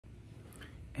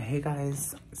Hey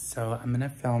guys, so I'm gonna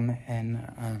film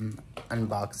an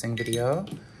unboxing video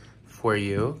for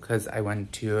you because I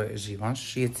went to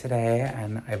Givenchy today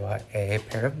and I bought a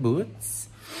pair of boots.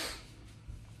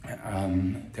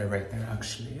 They're right there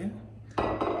actually,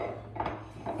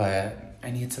 but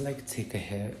I need to like take a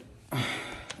hit.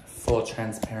 Full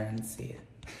transparency.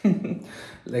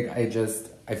 Like I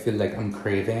feel like I'm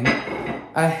craving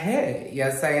a hit.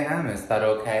 Yes, I am. Is that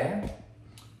okay,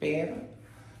 babe?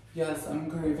 Yes, I'm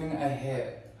craving a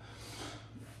hit.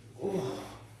 Ooh.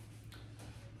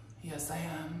 Yes, I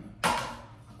am.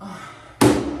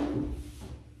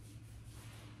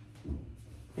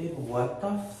 Babe, what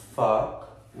the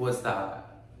fuck was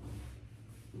that?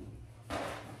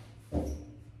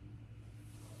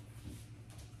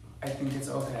 I think it's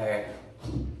okay.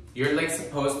 You're like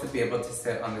supposed to be able to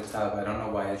sit on the tub. I don't know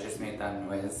why I just made that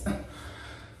noise.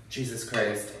 Jesus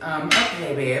Christ.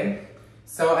 Okay, babe.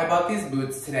 So I bought these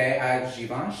boots today at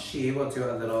Givenchy. We'll do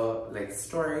a little like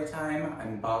story time,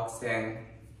 unboxing.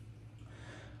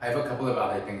 I have a couple of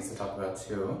other things to talk about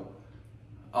too.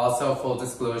 Also, full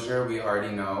disclosure, we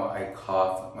already know I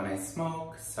cough when I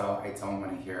smoke, so I don't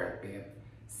want to hear it, babe.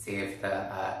 Save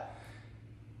the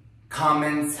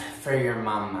comments for your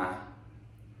mama.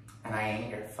 And I ain't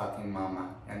your fucking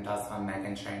mama. And that's on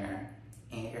Megan Trainor.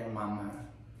 Ain't your mama.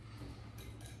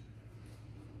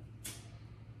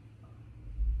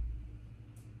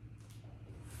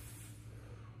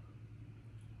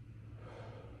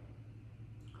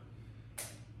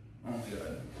 Oh my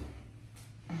god.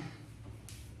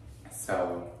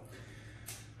 So,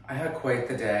 I had quite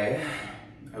the day.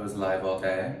 I was live all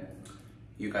day.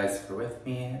 You guys were with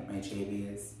me, my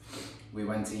JVs. We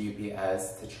went to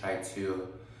UPS to try to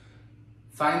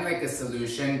find like a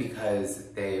solution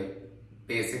because they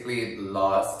basically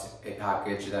lost a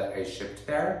package that I shipped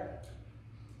there.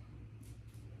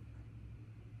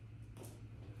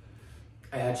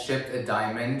 I had shipped a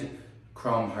diamond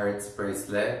chrome hearts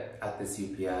bracelet at this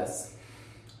UPS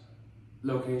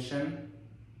location,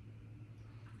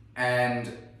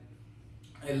 and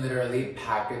I literally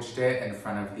packaged it in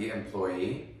front of the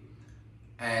employee,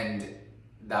 and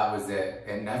that was it.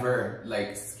 It never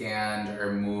like scanned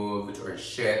or moved or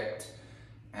shipped,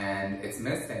 and it's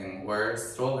missing or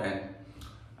stolen.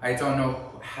 I don't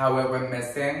know how it went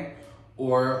missing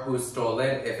or who stole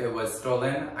it. If it was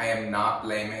stolen, I am not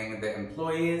blaming the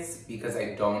employees because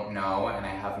I don't know and I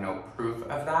have no proof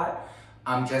of that.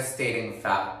 I'm just stating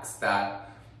facts that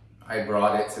I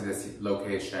brought it to this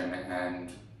location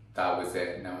and that was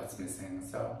it. Now it's missing.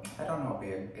 So I don't know,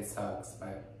 babe. It sucks,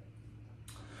 but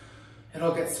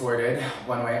it'll get sorted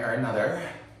one way or another.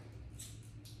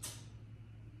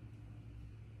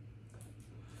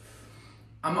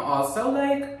 I'm also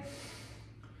like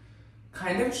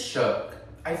kind of shook.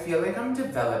 I feel like I'm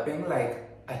developing like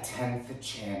a 10th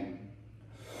chin.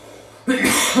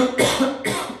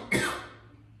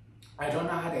 I don't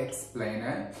know how to explain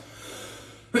it.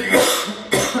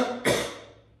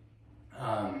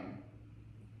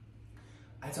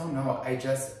 I don't know. I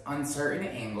just, on certain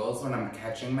angles when I'm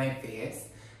catching my face,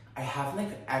 I have like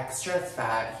extra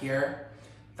fat here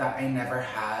that I never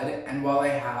had. And while I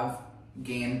have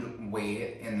gained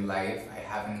weight in life, I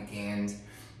haven't gained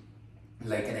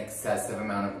like an excessive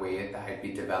amount of weight that I'd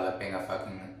be developing a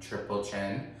fucking triple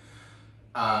chin.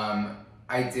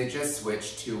 I did just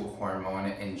switch to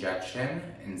hormone injection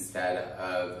instead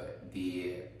of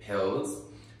the pills.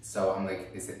 So I'm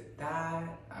like, is it that?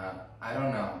 I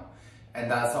don't know. And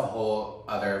that's a whole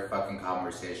other fucking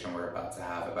conversation we're about to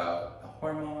have about the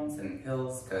hormones and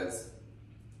pills, because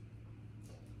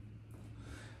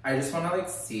I just want to like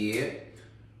see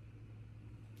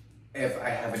if I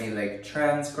have any like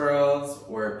trans girls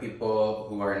or people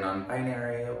who are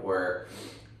non-binary or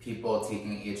people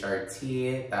taking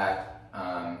HRT that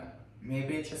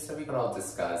maybe just so we could all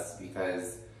discuss,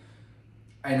 because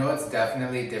I know it's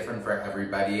definitely different for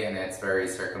everybody and it's very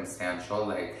circumstantial,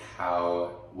 like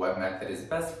what method is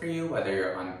best for you, whether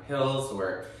you're on pills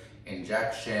or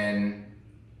injection,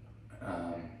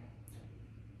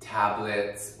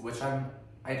 tablets, which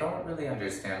I don't really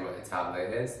understand what a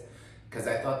tablet is, because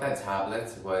I thought that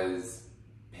tablets was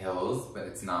pills, but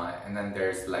it's not. And then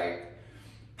there's like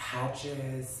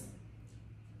patches.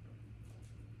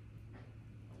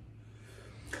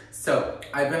 So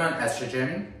I've been on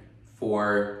estrogen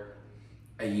for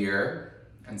a year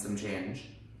and some change.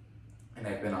 And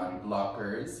I've been on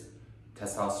blockers,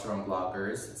 testosterone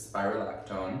blockers,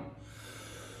 spirulactone,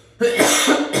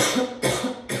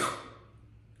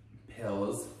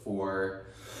 pills for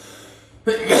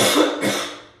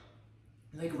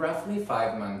like roughly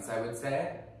 5 months, I would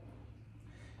say.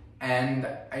 And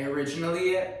I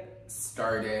originally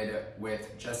started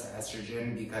with just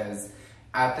estrogen because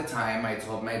at the time I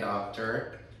told my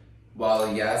doctor,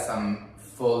 well, yes, I'm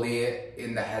fully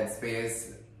in the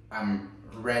headspace, I'm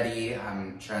ready,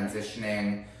 I'm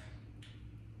transitioning.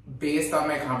 Based on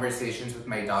my conversations with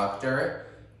my doctor,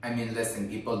 I mean, listen,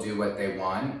 people do what they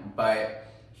want, but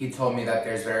he told me that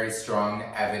there's very strong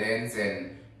evidence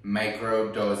in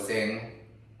micro-dosing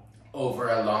over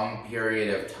a long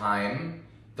period of time,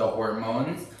 the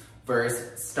hormones,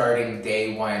 versus starting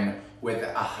day one with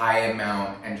a high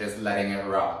amount and just letting it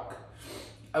rock.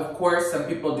 Of course, some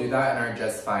people do that and are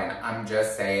just fine. I'm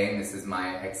just saying this is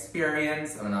my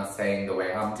experience. I'm not saying the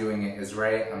way I'm doing it is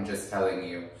right. I'm just telling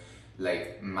you,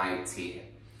 like, my tea.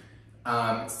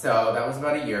 So that was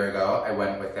about a year ago. I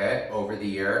went with it. Over the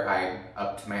year, I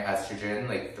upped my estrogen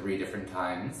like 3 different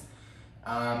times.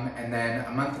 And then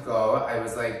a month ago, I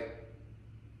was like,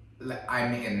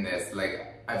 I'm in this.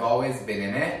 Like, I've always been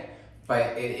in it,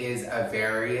 but it is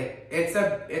it's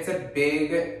a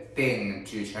big thing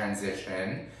to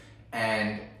transition.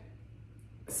 And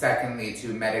secondly,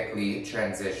 to medically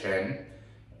transition.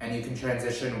 And you can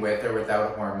transition with or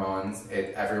without hormones.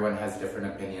 Everyone has different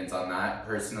opinions on that.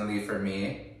 Personally, for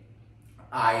me,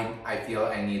 I feel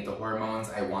I need the hormones.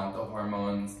 I want the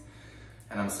hormones.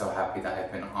 And I'm so happy that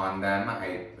I've been on them.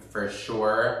 For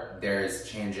sure, there's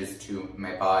changes to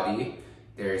my body.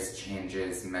 There's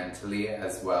changes mentally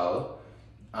as well.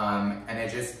 And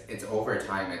it's over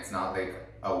time. It's not like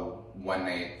a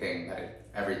one-night thing that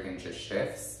everything just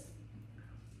shifts.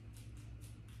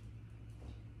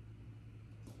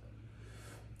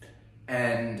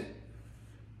 And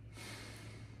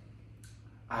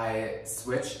I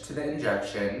switched to the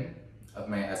injection of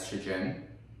my estrogen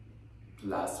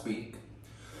last week.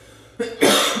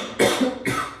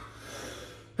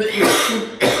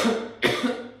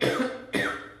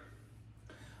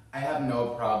 I have no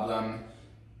problem.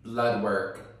 Blood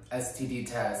work, STD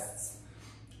tests,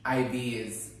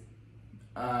 IVs,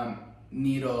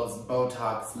 needles,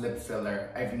 Botox, lip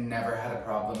filler. I've never had a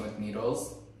problem with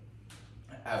needles,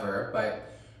 ever,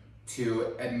 but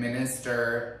to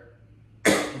administer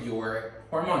your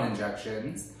hormone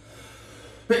injections,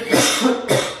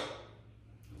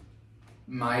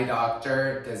 my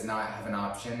doctor does not have an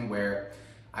option where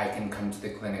I can come to the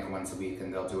clinic once a week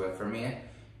and they'll do it for me.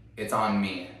 It's on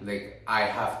me. Like, I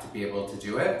have to be able to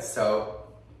do it. So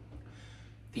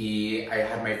I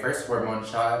had my first hormone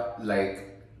shot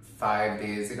like 5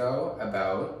 days ago,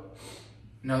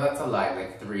 no, that's a lie,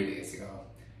 like 3 days ago.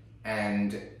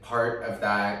 And part of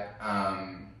that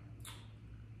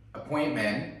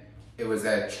appointment, it was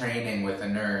a training with a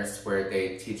nurse where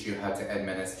they teach you how to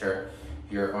administer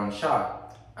your own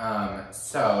shot.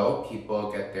 So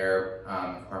people get their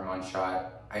hormone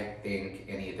shot, I think,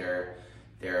 in either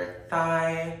their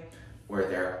thigh or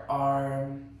their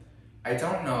arm. I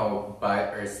don't know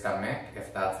butt or stomach,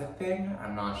 if that's a thing,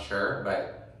 I'm not sure,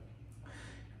 but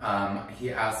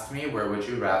he asked me, where would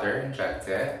you rather inject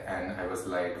it? And I was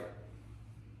like,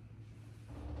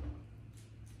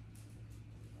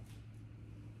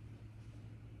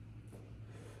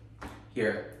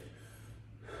 here,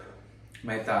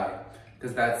 my thigh,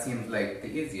 because that seemed like the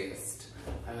easiest.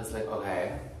 I was like,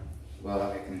 okay, well,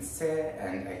 I can sit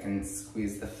and I can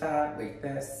squeeze the fat like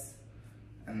this,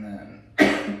 and then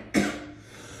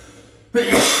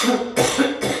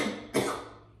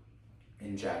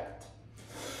inject.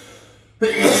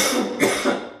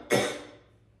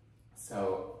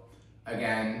 So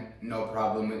again, no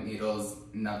problem with needles,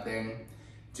 nothing.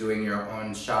 Doing your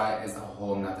own shot is a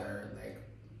whole nother like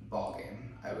ball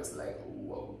game. I was like,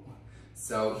 whoa.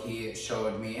 So he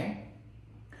showed me.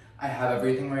 I have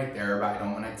everything right there, but I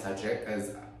don't want to touch it because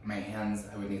my hands,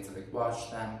 I would need to like wash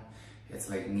them. It's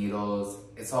like needles,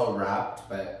 it's all wrapped,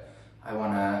 but I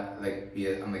want to like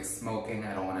I'm like smoking,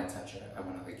 I don't want to touch it. I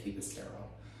want to like keep it sterile.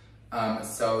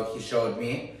 So he showed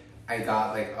me, I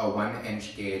got like a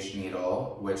 1-inch gauge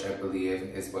needle, which I believe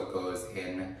is what goes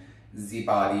in the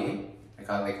body. I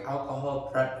got like alcohol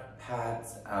prep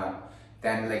pads,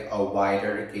 then like a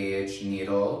wider gauge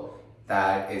needle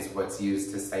that is what's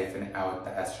used to siphon out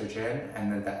the estrogen,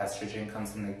 and then the estrogen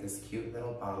comes in like this cute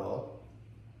little bottle.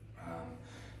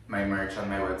 My merch on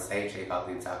my website,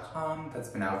 jgottlieb.com, that's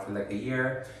been out for like a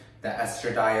year. The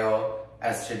estradiol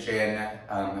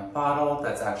estrogen bottle,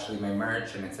 that's actually my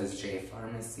merch, and it says J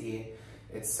Pharmacy.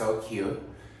 It's so cute,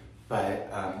 but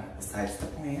besides the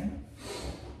point.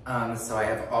 So I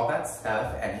have all that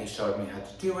stuff, and he showed me how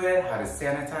to do it, how to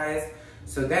sanitize.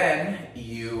 So then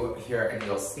you here, and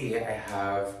you'll see I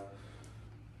have,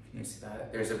 can you see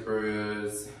that? There's a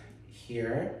bruise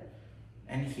here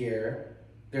and here.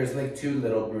 There's like 2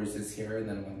 little bruises here and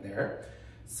then 1 there.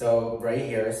 So right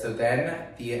here, so then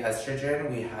the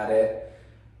estrogen, we had it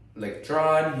like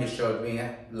drawn. He showed me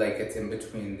like it's in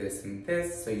between this and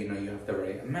this, so you know you have the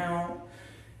right amount.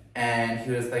 And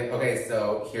he was like, okay,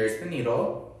 so here's the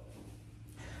needle.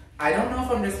 I don't know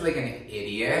if I'm just like an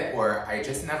idiot or I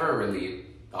just never really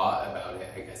thought about it,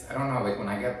 I guess. I don't know, like when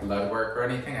I get blood work or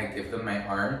anything, I give them my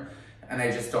arm and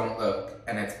I just don't look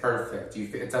and it's perfect.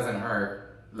 It doesn't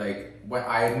hurt. Like when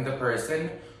I'm the person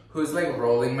who's like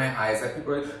rolling my eyes at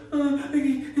people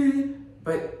like,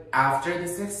 but after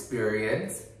this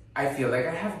experience, I feel like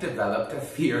I have developed a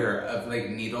fear of like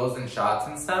needles and shots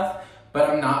and stuff, but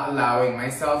I'm not allowing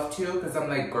myself to because I'm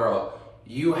like, girl,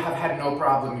 you have had no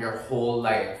problem your whole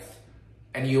life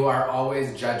and you are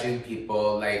always judging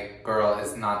people like, girl,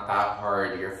 it's not that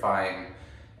hard, you're fine.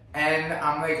 And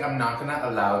I'm like, I'm not gonna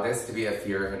allow this to be a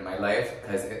fear in my life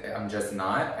because I'm just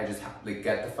not. I just have to like,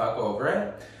 get the fuck over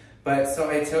it. But so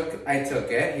I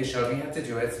took it. He showed me how to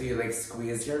do it. So you like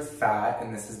squeeze your fat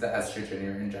and this is the estrogen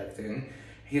you're injecting.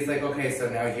 He's like, okay, so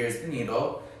now here's the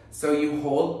needle. So you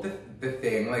hold the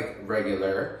thing like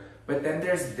regular, but then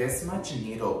there's this much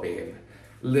needle, babe.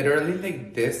 Literally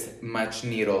like this much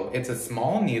needle. It's a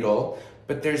small needle,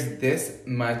 but there's this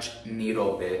much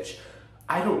needle, bitch.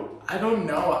 I don't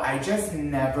know. I just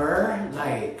never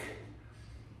like,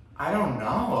 I don't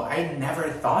know. I never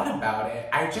thought about it.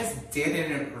 I just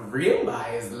didn't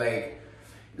realize like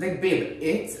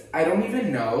babe, I don't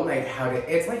even know like how to,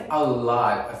 it's like a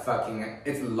lot of fucking,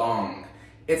 it's long.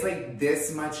 It's like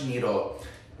this much needle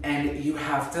and you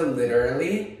have to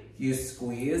literally, you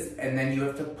squeeze and then you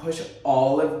have to push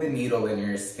all of the needle in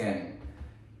your skin.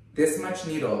 This much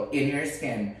needle in your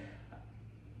skin.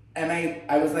 And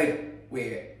I was like,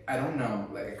 wait, I don't know,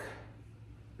 like,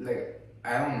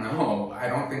 I don't know. I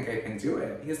don't think I can do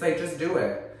it. He's like, just do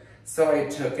it. So I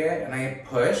took it and I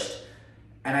pushed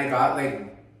and I got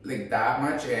like that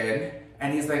much in.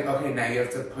 And he's like, okay, now you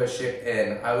have to push it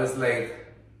in. I was like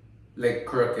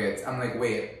crooked. I'm like,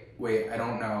 wait, I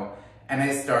don't know. And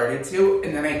I started to,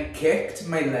 and then I kicked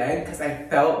my leg because I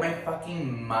felt my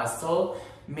fucking muscle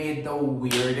made the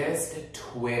weirdest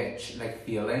twitch, like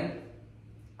feeling.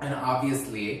 And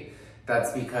obviously,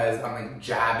 that's because I'm like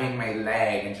jabbing my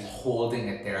leg and just holding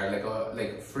it there like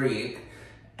a freak.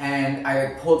 And I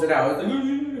like pulled it out. I was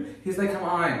like, he's like, come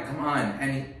on.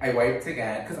 And I wiped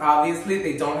again. Because obviously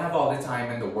they don't have all the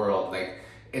time in the world. Like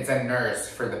it's a nurse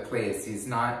for the place.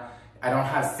 I don't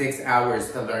have 6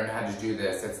 hours to learn how to do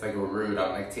this. It's like rude.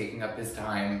 I'm like taking up his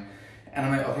time. And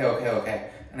I'm like,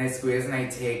 okay. And I squeeze and I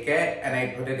take it and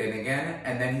I put it in again.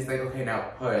 And then he's like, okay, now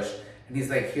push. And he's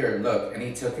like, here, look. And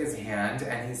he took his hand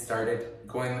and he started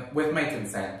going, with my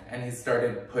consent, and he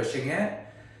started pushing it.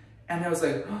 And I was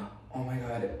like, oh my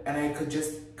God. And I could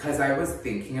just, cause I was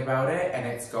thinking about it and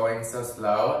it's going so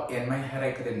slow, in my head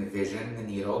I could envision the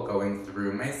needle going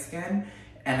through my skin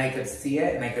and I could see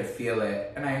it and I could feel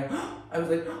it. And I was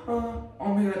like, oh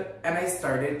my God. And I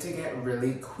started to get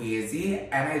really queasy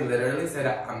and I literally said,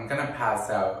 I'm gonna pass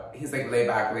out. He's like, lay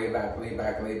back.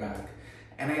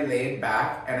 And I laid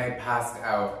back and I passed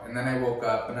out. And then I woke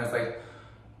up and I was like,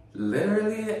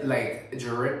 literally like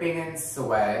dripping in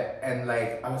sweat. And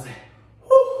like, I was like,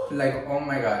 whew, like, oh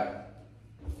my God.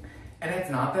 And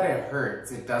it's not that it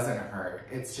hurts, it doesn't hurt.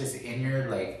 It's just in your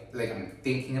like I'm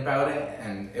thinking about it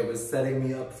and it was setting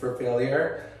me up for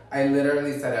failure. I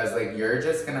literally said, I was like, you're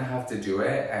just gonna have to do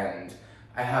it. And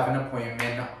I have an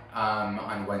appointment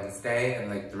on Wednesday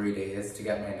in like 3 days to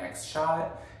get my next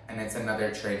shot. And it's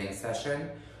another training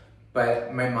session.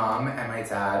 But my mom and my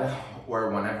dad, or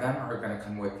one of them, are gonna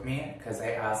come with me because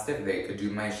I asked if they could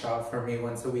do my shot for me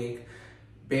once a week.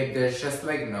 Babe, there's just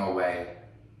like no way.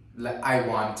 I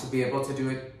want to be able to do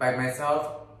it by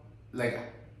myself. Like,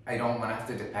 I don't want to have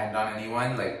to depend on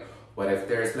anyone. Like, what if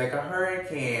there's like a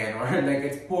hurricane or like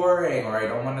it's pouring or I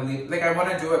don't want to leave? Like, I want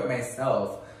to do it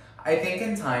myself. I think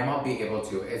in time I'll be able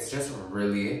to. It's just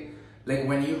really, like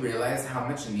when you realize how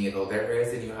much needle there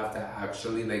is and you have to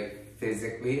actually like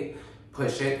physically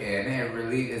push it in, it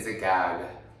really is a gag.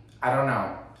 I don't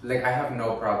know. Like, I have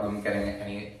no problem getting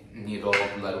any needle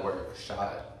blood work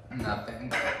shot.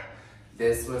 Nothing.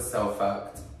 This was so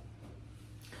fucked.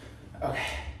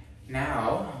 Okay,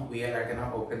 now we are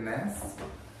gonna open this.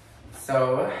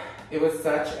 So it was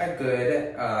such a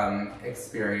good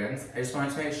experience. I just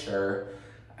wanted to make sure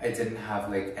I didn't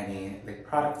have like any like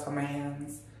products on my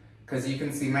hands, because you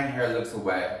can see my hair looks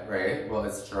wet, right? Well,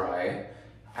 it's dry.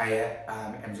 I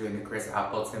am doing the Chris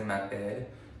Appleton method,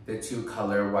 the 2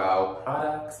 Color Wow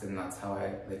products, and that's how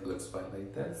I like looks wet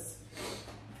like this.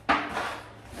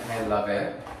 And I love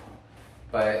it.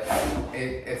 But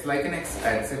it's like an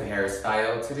expensive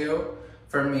hairstyle to do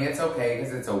For me, it's okay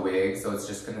because it's a wig, so it's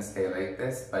just gonna stay like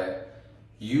this, but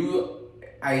you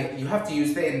have to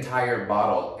use the entire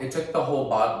bottle. It took the whole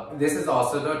bottle. This is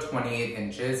also though 28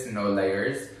 inches, no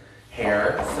layers,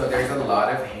 hair, so there's a lot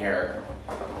of hair.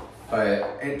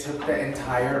 But it took the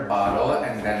entire bottle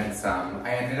and then some.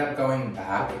 I ended up going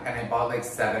back and I bought like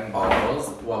 7 bottles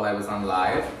while I was on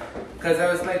live. Cause I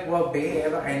was like, well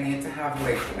babe, I need to have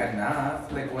like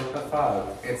enough. Like what the fuck?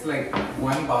 It's like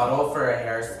 1 bottle for a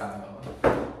hairstyle.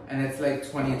 And it's like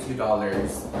 $22,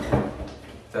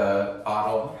 the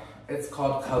bottle. It's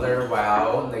called Color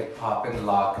Wow, like Pop and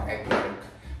Lock, I think.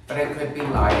 But I could be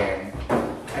lying.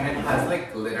 And it has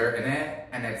like glitter in it,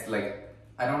 and it's like,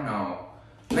 I don't know.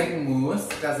 Like mousse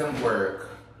doesn't work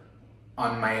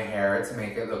on my hair to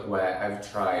make it look wet. I've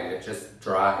tried, it just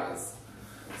dries.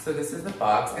 So this is the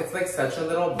box. It's like such a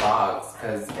little box,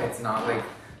 because it's not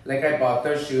like I bought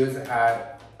those shoes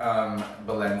at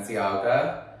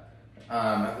Balenciaga.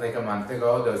 Like a month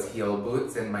ago, those heel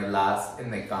boots in my last,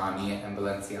 in the Gani and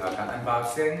Balenciaga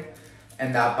unboxing.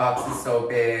 And that box is so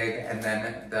big. And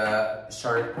then the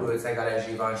shark boots I got at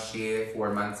Givenchy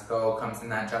 4 months ago comes in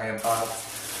that giant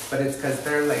box. But it's because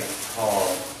they're like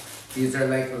tall. These are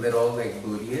like little like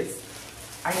booties.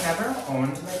 I never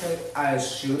owned like a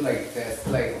shoe like this,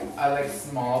 like a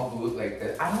small boot like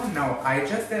this. I don't know, I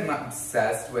just am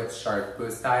obsessed with shark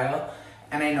boot style.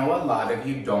 And I know a lot of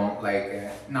you don't like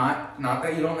it. Not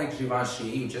that you don't like Givenchy,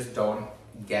 you just don't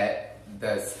get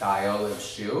the style of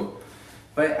shoe.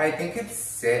 But I think it's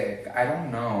sick, I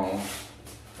don't know.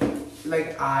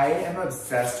 Like I am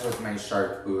obsessed with my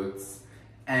shark boots.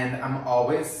 And I'm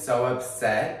always so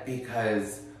upset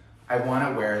because I want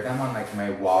to wear them on like my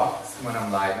walks when I'm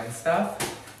live and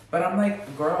stuff. But I'm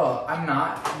like, girl, I'm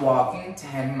not walking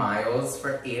 10 miles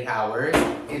for 8 hours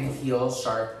in heel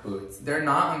shark boots. They're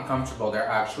not uncomfortable. They're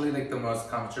actually like the most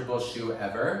comfortable shoe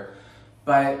ever.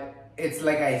 But it's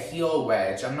like a heel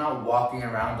wedge. I'm not walking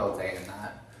around all day in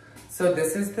that. So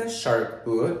this is the shark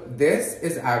boot. This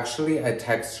is actually a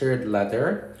textured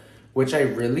leather, which I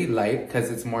really like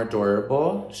because it's more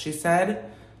durable, she said.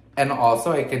 And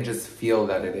also I can just feel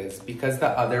that it is, because the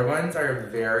other ones are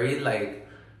very like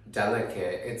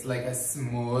delicate. It's like a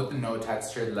smooth, no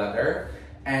textured leather,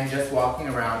 and just walking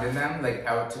around in them, like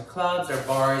out to clubs or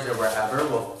bars or wherever,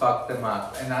 will fuck them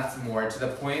up. And that's more to the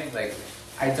point. Like,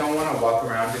 I don't want to walk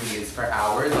around in these for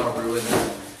hours. I'll ruin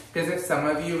them. Because if some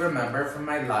of you remember from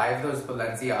my live, those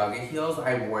Balenciaga heels,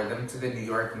 I wore them to the New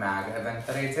York Mag event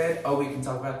that I did. Oh, we can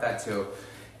talk about that too.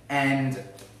 And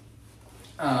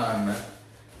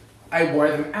I wore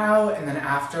them out, and then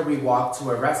after we walked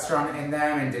to a restaurant in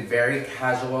them and did very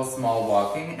casual, small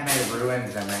walking, and I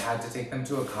ruined them. I had to take them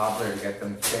to a cobbler to get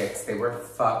them fixed. They were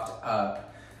fucked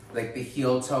up. Like the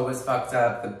heel toe was fucked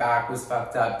up, the back was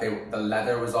fucked up, the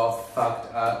leather was all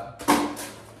fucked up.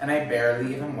 And I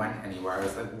barely even went anywhere. I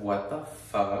was like, what the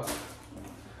fuck?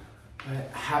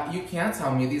 But you can't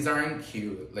tell me these aren't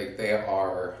cute. Like they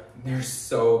are. They're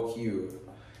so cute.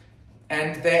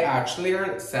 And they actually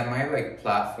are semi like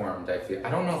platformed, I feel. I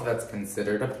don't know if that's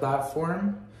considered a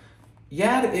platform.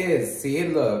 Yeah, it is. See,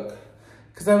 look.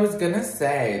 Because I was gonna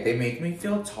say, they make me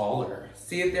feel taller.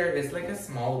 See, there is like a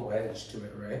small wedge to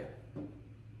it, right?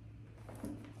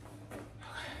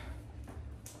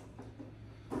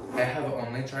 I have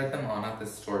only tried them on at the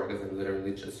store because I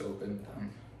literally just opened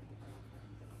them.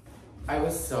 I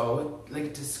was so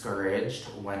like discouraged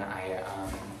when I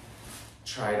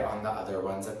tried on the other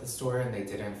ones at the store and they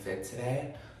didn't fit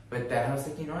today. But then I was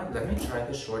like, you know what? Let me try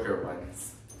the shorter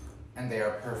ones. And they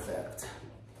are perfect.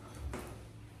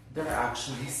 They're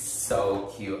actually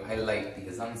so cute. I like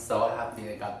these. I'm so happy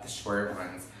I got the short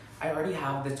ones. I already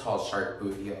have the tall shark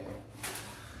boot heel.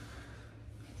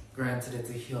 Granted, it's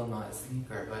a heel, not a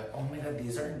sneaker, but oh my god,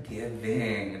 these are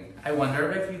giving. I wonder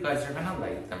if you guys are gonna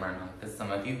like them or not, because some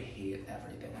of you hate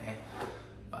everything I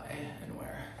buy and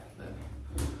wear. But,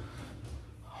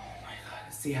 oh my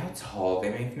god, see how tall they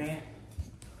make me?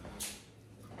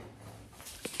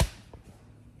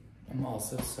 I'm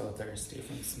also so thirsty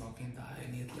from smoking that I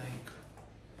need like...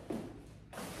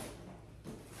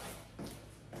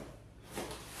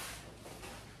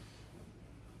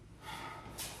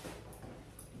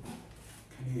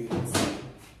 Can you even see?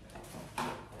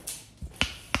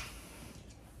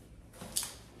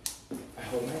 I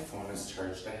hope my phone is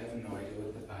charged. I have no idea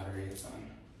what the battery is on.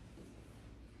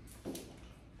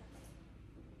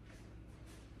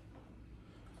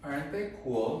 Aren't they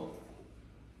cool?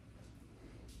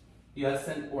 Yes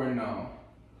or no?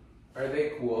 Are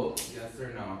they cool? Yes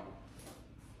or no?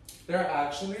 They're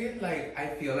actually like, I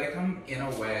feel like I'm in a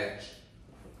wedge.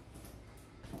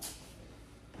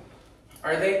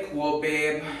 Are they cool,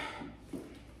 babe?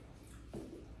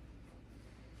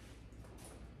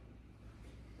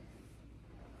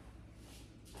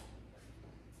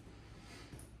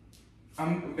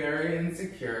 I'm very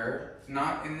insecure,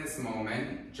 not in this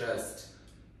moment, just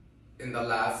in the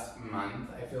last month.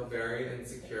 I feel very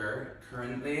insecure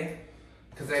currently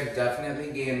because I've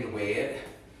definitely gained weight.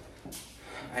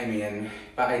 I mean,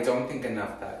 but I don't think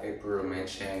enough that it grew my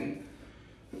chin.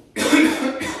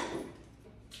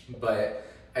 But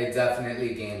I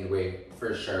definitely gained weight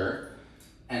for sure.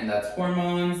 And that's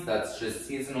hormones, that's just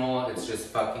seasonal, it's just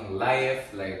fucking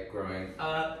life, like growing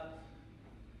up.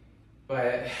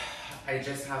 But I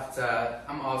just have to,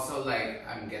 I'm also like,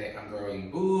 I'm growing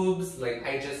boobs. Like,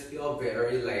 I just feel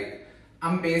very like,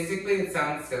 I'm basically, it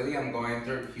sounds silly, I'm going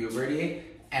through puberty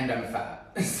and I'm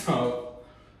fat. So,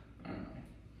 I don't know.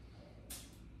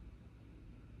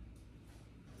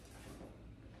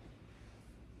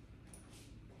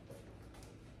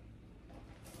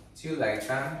 Do you like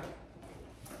them?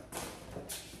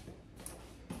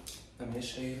 Let me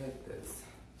show you like this.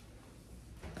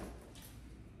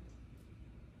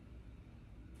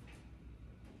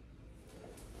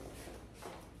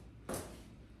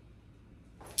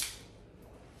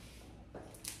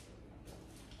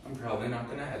 I'm probably not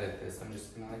gonna edit this, I'm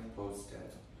just gonna like post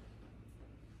it.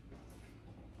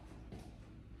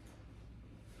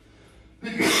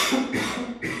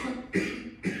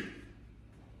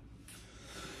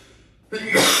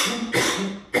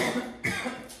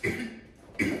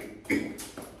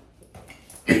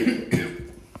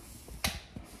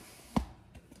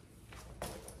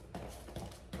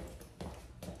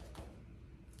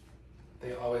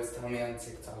 They always tell me on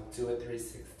TikTok, do a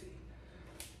 360.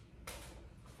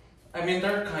 I mean,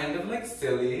 they're kind of like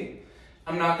silly.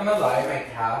 I'm not gonna lie, my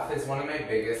calf is one of my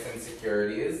biggest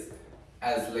insecurities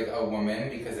as like a woman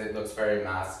because it looks very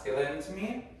masculine to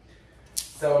me.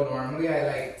 So normally I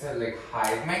like to like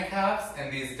hide my calves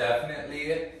and these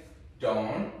definitely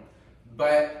don't.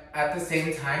 But at the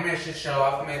same time, I should show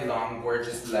off my long,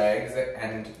 gorgeous legs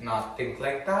and not think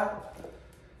like that.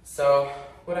 So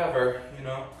whatever, you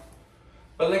know.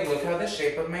 But like, look how the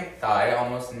shape of my thigh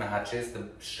almost matches the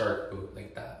shark boot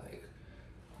like that. Like,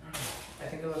 I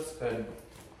think it looks good.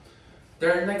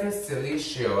 They're like a silly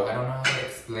shoe. I don't know how to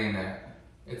explain it.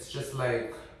 It's just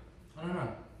like, I don't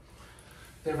know.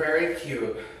 They're very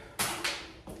cute.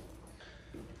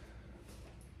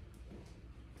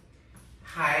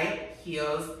 High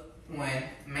heels when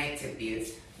my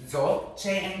titties.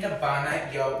 Dolce and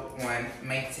Gabbana, yo, when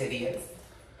my titties.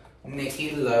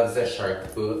 Nikki loves a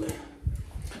shark boot.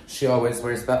 She always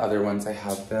wears the other ones. I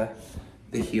have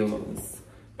the heels.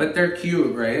 But they're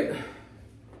cute, right?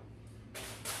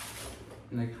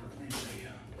 Like, how can I show you?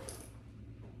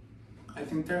 I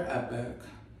think they're epic.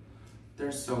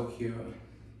 They're so cute.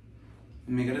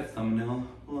 Let me get a thumbnail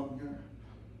along here.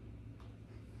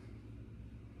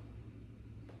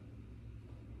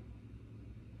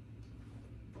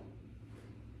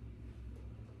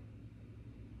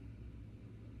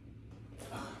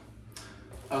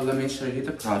 Oh, let me show you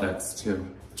the products too.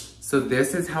 So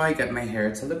this is how I get my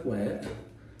hair to look wet.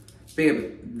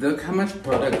 Babe, look how much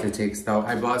product it takes though.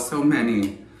 I bought so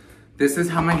many. This is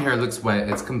how my hair looks wet.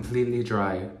 It's completely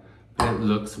dry, but it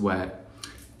looks wet.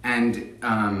 And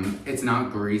it's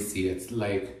not greasy. It's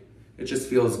like, it just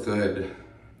feels good.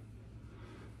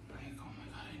 Like, oh my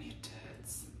God, I need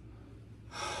tits.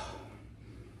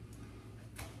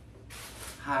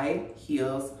 High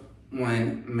heels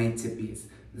on my tippies.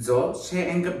 Dolce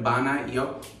and Gabbana,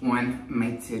 yo, on my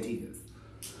titties.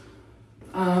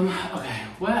 Okay,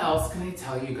 what else can I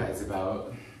tell you guys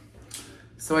about?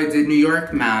 So I did New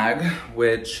York Mag,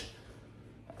 which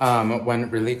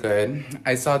went really good.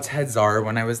 I saw Ted Czar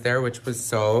when I was there, which was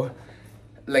so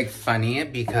like funny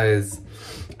because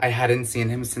I hadn't seen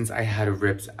him since I had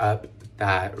ripped up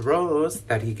that rose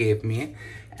that he gave me.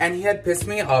 And he had pissed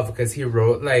me off because he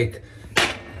wrote like,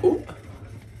 ooh,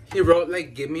 he wrote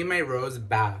like, give me my rose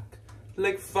back.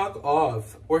 Like, fuck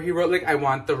off. Or he wrote like, I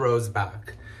want the rose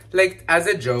back. Like, as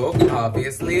a joke,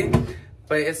 obviously,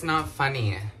 but it's not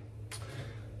funny.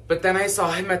 But then I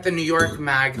saw him at the New York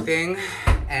Mag thing,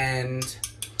 and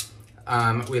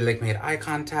we like made eye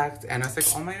contact, and I was like,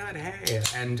 oh my God, hey.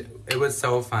 And it was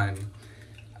so fun.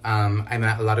 I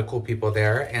met a lot of cool people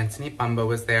there. Anthony Bumba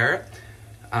was there,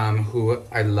 who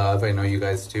I love. I know you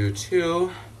guys do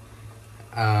too.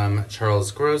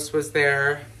 Charles Gross was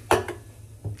there.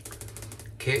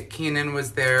 Kit Keenan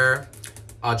was there.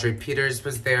 Audrey Peters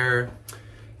was there.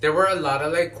 There were a lot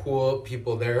of like cool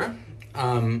people there.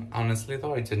 Honestly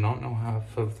though, I did not know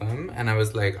half of them. And I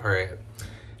was like, all right,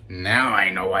 now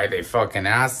I know why they fucking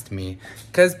asked me.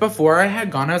 Because before I had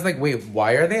gone, I was like, wait,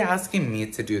 why are they asking me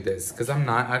to do this? Because I'm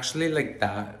not actually like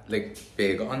that like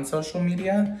big on social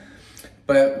media.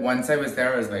 But once I was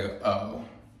there, I was like, oh,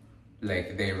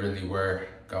 like they really were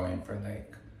going for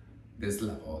like this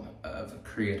level of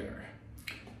creator.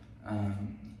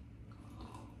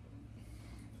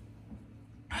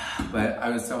 But I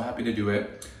was so happy to do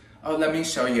it. Oh, let me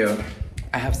show you.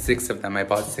 I have 6 of them. I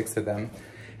bought 6 of them.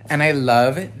 And I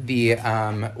love the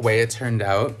way it turned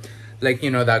out. Like,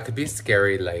 you know, that could be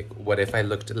scary. Like, what if I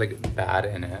looked like bad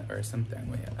in it or something?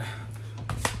 Wait.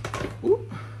 Ooh.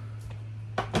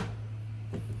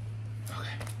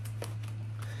 Okay.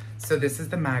 So this is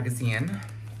the magazine.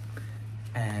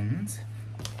 And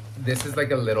this is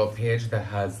like a little page that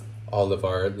has all of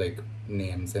our like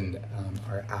names and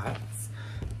our ads.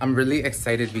 I'm really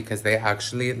excited because they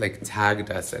actually like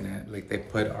tagged us in it. Like they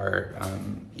put our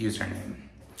username.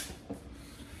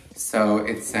 So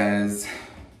it says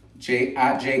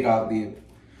at J Gottlieb,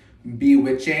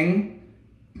 bewitching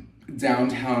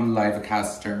downtown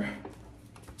livecaster.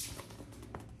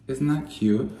 Isn't that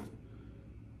cute?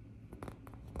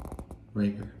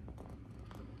 Right here.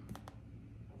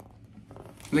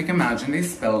 Like imagine they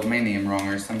spelled my name wrong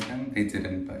or something. They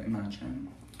didn't, but imagine.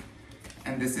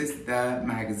 And this is the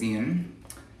magazine.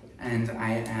 And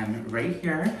I am right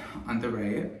here on the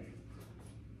right.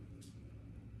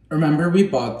 Remember we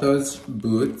bought those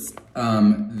boots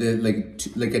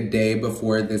like a day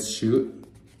before this shoot?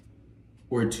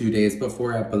 Or 2 days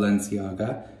before at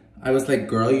Balenciaga? I was like,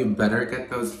 girl, you better get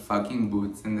those fucking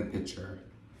boots in the picture.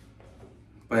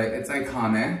 But it's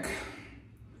iconic.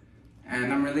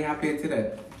 And I'm really happy I did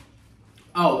it.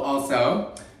 Oh,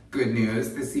 also, good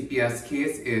news, the CPS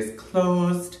case is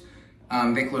closed.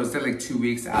 They closed it like 2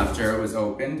 weeks after it was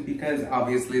opened because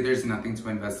obviously there's nothing to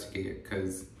investigate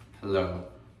because, hello,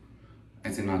 I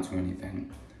did not do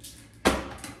anything.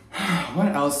 What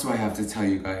else do I have to tell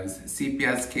you guys?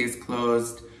 CPS case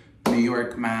closed, New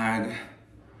York mag,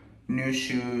 new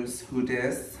shoes, who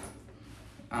dis?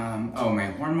 Oh, my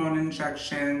hormone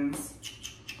injections.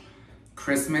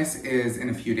 Christmas is in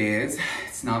a few days.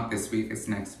 It's not this week, it's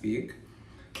next week.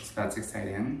 So that's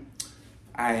exciting.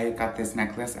 I got this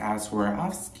necklace as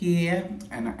Swarovski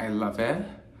and I love it.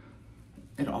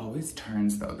 It always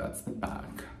turns though, that's the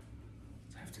back.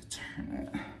 So I have to turn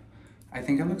it. I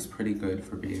think it looks pretty good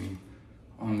for being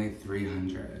only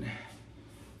 300.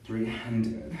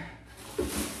 300.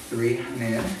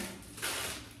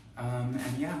 And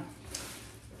yeah.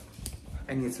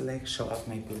 I need to like show off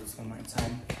my boots one more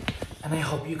time. And I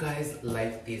hope you guys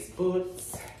like these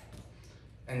boots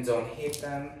and don't hate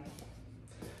them.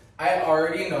 I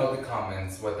already know the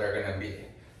comments, what they're gonna be.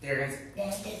 They're gonna say,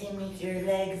 that doesn't make your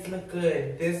legs look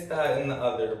good. This, that, and the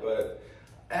other, but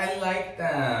I like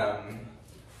them.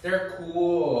 They're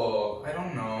cool. I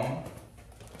don't know.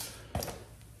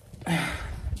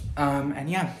 And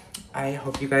yeah, I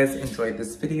hope you guys enjoyed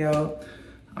this video.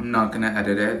 I'm not gonna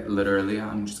edit it, literally.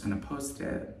 I'm just gonna post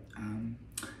it.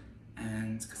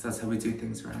 And because that's how we do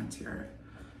things around here.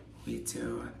 We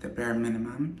do the bare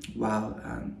minimum while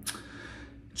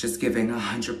just giving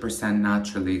 100%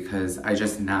 naturally, because I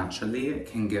just naturally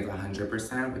can give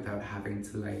 100% without having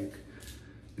to like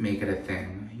make it a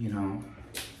thing, you know?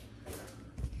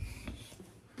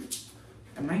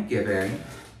 Am I giving?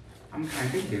 I'm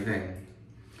kind of giving.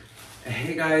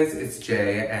 Hey guys, it's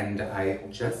Jay and I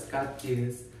just got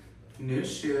these new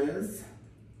shoes.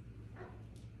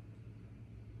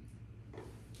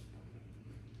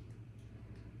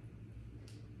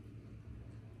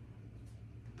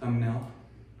 Thumbnail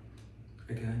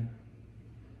again.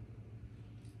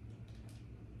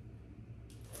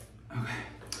 Okay,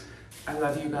 I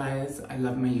love you guys. I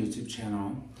love my YouTube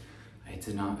channel. I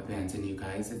did not abandon you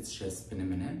guys. It's just been a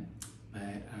minute, but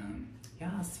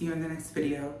yeah, I'll see you in the next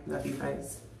video. Love you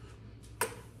guys.